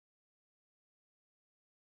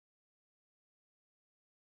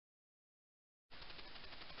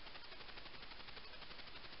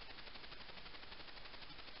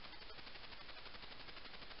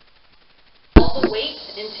the weight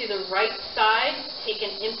into the right side. Take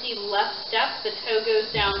an empty left step. The toe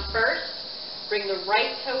goes down first. Bring the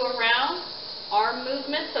right toe around. Arm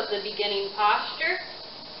movements of the beginning posture.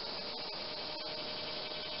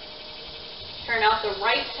 Turn out the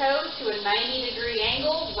right toe to a 90-degree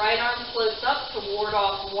angle. Right arm floats up to ward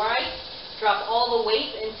off right. Drop all the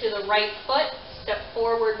weight into the right foot. Step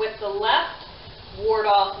forward with the left. Ward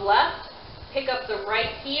off left. Pick up the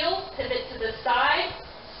right heel. Pivot to the side.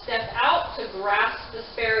 Step out to grasp the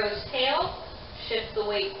sparrow's tail. Shift the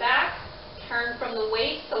weight back. Turn from the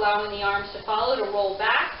waist, allowing the arms to follow to roll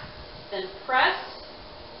back. Then press.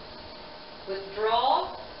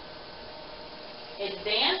 Withdraw.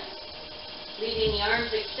 Advance. Leaving the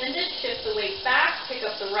arms extended, shift the weight back, pick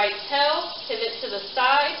up the right toe, pivot to the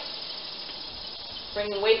side,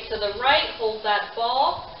 bring the weight to the right, hold that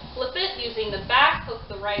ball, flip it using the back, hook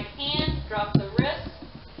the right hand, drop the wrist,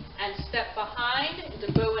 and step behind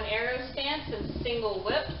into bow and arrow stance and single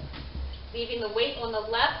whip. Leaving the weight on the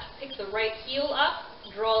left, pick the right heel up,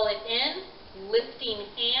 draw it in, lifting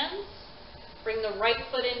hands, bring the right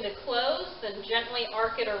foot into close, then gently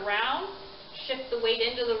arc it around. Shift the weight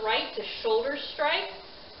into the right to shoulder strike.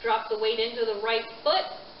 Drop the weight into the right foot.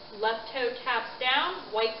 Left toe taps down.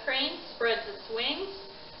 White crane spreads its wings.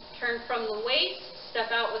 Turn from the waist.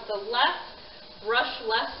 Step out with the left. Brush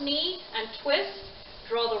left knee and twist.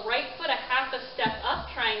 Draw the right foot a half a step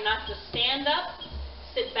up, trying not to stand up.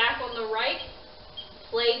 Sit back on the right.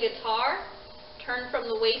 Play guitar. Turn from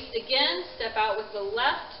the waist again. Step out with the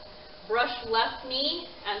left. Brush left knee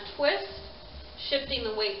and twist. Shifting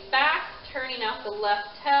the weight back. Turning out the left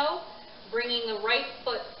toe, bringing the right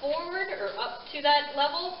foot forward or up to that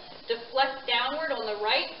level, deflect downward on the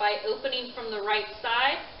right by opening from the right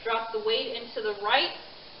side, drop the weight into the right,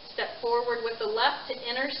 step forward with the left to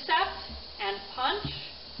intercept and punch,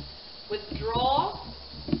 withdraw,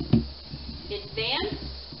 advance,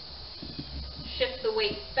 shift the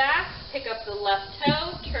weight back, pick up the left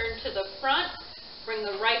toe, turn to the front, bring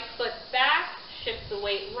the right foot back, shift the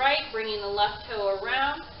weight right, bringing the left toe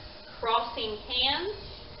around, crossing hands,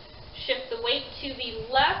 shift the weight to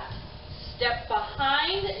the left, step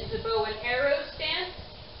behind into bow and arrow stance,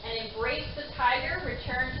 and embrace the tiger,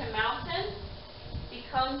 return to mountain,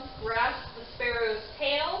 grasp the sparrow's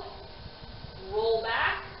tail, roll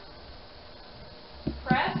back,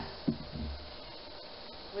 press,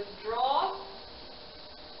 withdraw,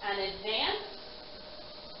 and advance.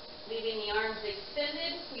 Leaving the arms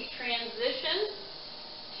extended, we transition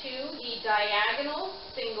to the diagonal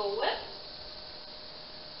single whip.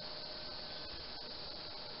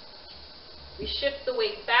 We shift the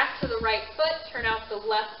weight back to the right foot, turn out the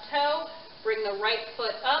left toe, bring the right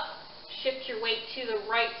foot up, shift your weight to the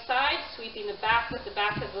right side, sweeping the back with the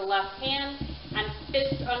back of the left hand, and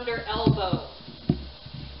fist under elbow.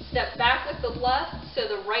 Step back with the left so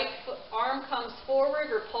the right arm comes forward,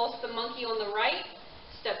 repulse the monkey on the right.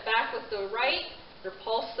 Step back with the right,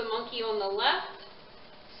 repulse the monkey on the left.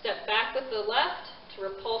 Step back with the left to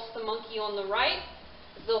repulse the monkey on the right.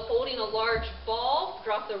 As though holding a large ball,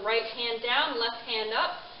 drop the right hand down, left hand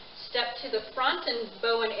up. Step to the front and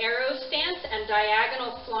bow and arrow stance and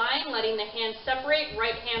diagonal flying, letting the hands separate.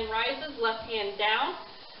 Right hand rises, left hand down.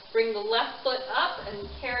 Bring the left foot up and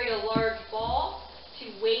carry a large ball to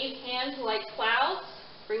wave hands like clouds.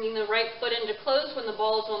 Bringing the right foot into close when the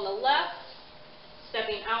ball is on the left.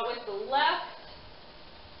 Stepping out with the left.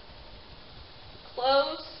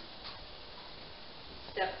 Close.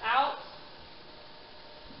 Step out.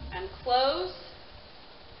 And close.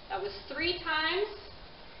 That was 3 times.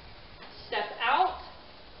 Step out.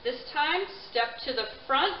 This time, step to the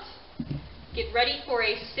front. Get ready for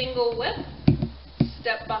a single whip.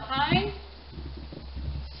 Step behind.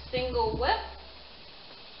 Single whip.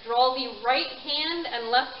 Draw the right hand and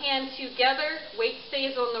left hand together. Weight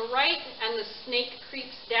stays on the right and the snake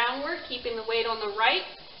creeps downward, keeping the weight on the right.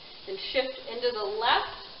 Then shift into the left.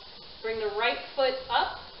 Bring the right foot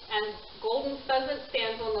up and golden pheasant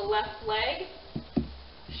stands on the left leg.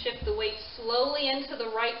 Shift the weight slowly into the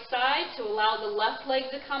right side to allow the left leg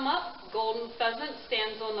to come up. Golden pheasant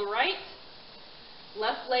stands on the right.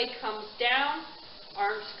 Left leg comes down.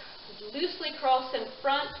 Arms loosely cross in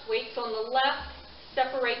front. Weights on the left.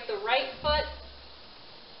 Separate the right foot.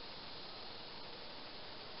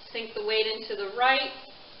 Sink the weight into the right.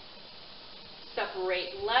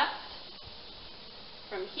 Separate left.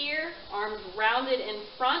 From here, arms rounded in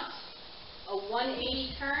front. A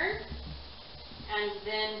 180 turn. And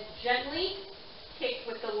then gently kick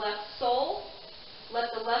with the left sole.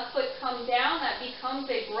 Let the left foot come down. That becomes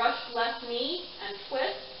a brushed left knee and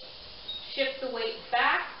twist. Shift the weight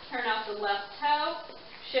back. Turn out the left toe.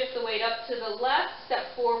 Shift the weight up to the left,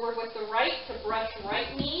 step forward with the right to brush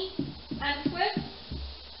right knee and twist.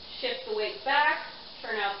 Shift the weight back,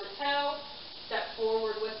 turn out the toe, step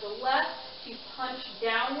forward with the left to punch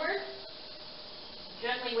downward.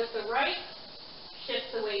 Gently with the right, shift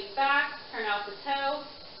the weight back, turn out the toe,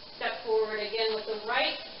 step forward again with the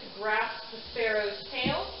right to grasp the sparrow's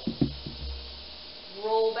tail.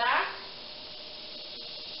 Roll back,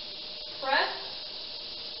 press,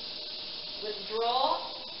 withdraw,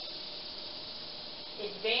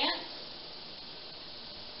 advance,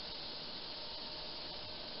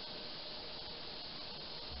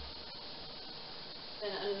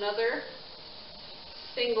 then another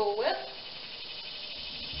single whip.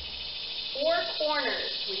 4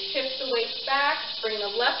 corners. We shift the weight back, bring the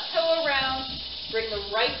left toe around, bring the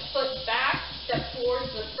right foot back, step towards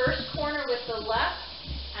the first corner with the left,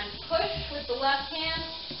 and push with the left hand,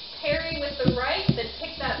 parry with the right, then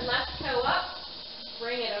pick that left toe up,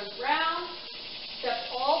 bring it around, step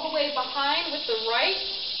all the way behind with the right,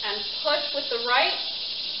 and push with the right,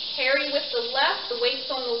 parry with the left, the weight's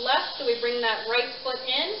on the left, so we bring that right foot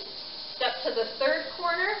in, step to the third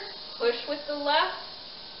corner, push with the left,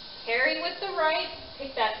 parry with the right,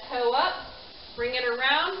 pick that toe up, bring it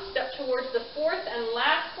around, step towards the fourth and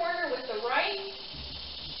last corner with the right,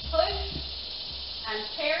 push, and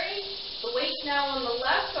parry. The weight's now on the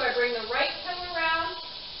left, so I bring the right toe around,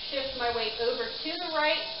 shift my weight over to the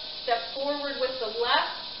right, step forward with the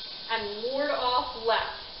left, and ward off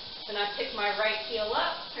left. Then I pick my right heel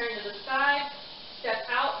up, turn to the side, step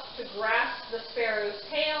out to grasp the sparrow's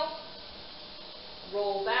tail,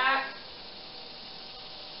 roll back,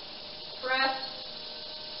 press,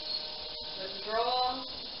 withdraw,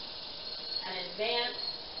 and advance.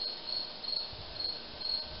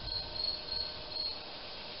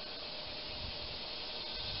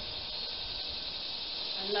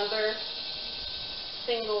 Another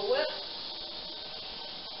single whip.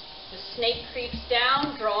 The snake creeps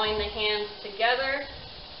down, drawing the hands together.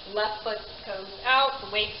 Left foot goes out,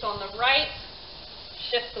 the weight's on the right.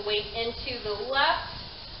 Shift the weight into the left.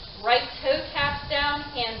 Right toe taps down,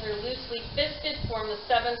 hands are loosely fisted, form the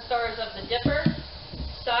 7 stars of the dipper.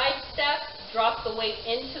 Side step, drop the weight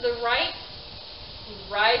into the right,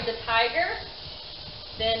 ride the tiger,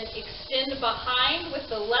 then extend behind with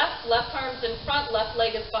the left, left arm's in front, left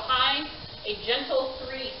leg is behind, a gentle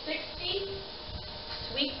 360,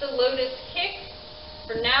 sweep the lotus kick.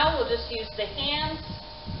 For now, we'll just use the hands.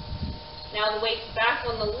 Now the weight's back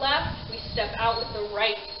on the left, we step out with the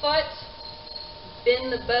right foot,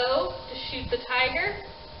 bend the bow to shoot the tiger.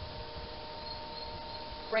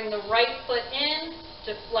 Bring the right foot in,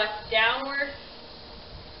 deflect downward.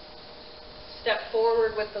 Step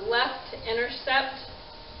forward with the left to intercept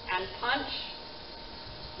and punch.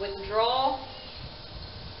 Withdraw.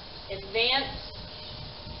 Advance.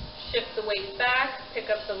 Shift the weight back, pick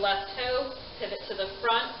up the left toe, pivot to the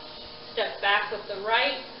front, step back with the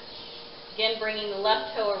right. Again, bringing the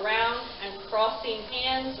left toe around and crossing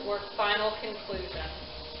hands or final conclusion.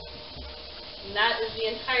 And that is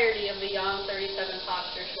the entirety of the Yang 37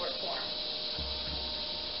 posture short form.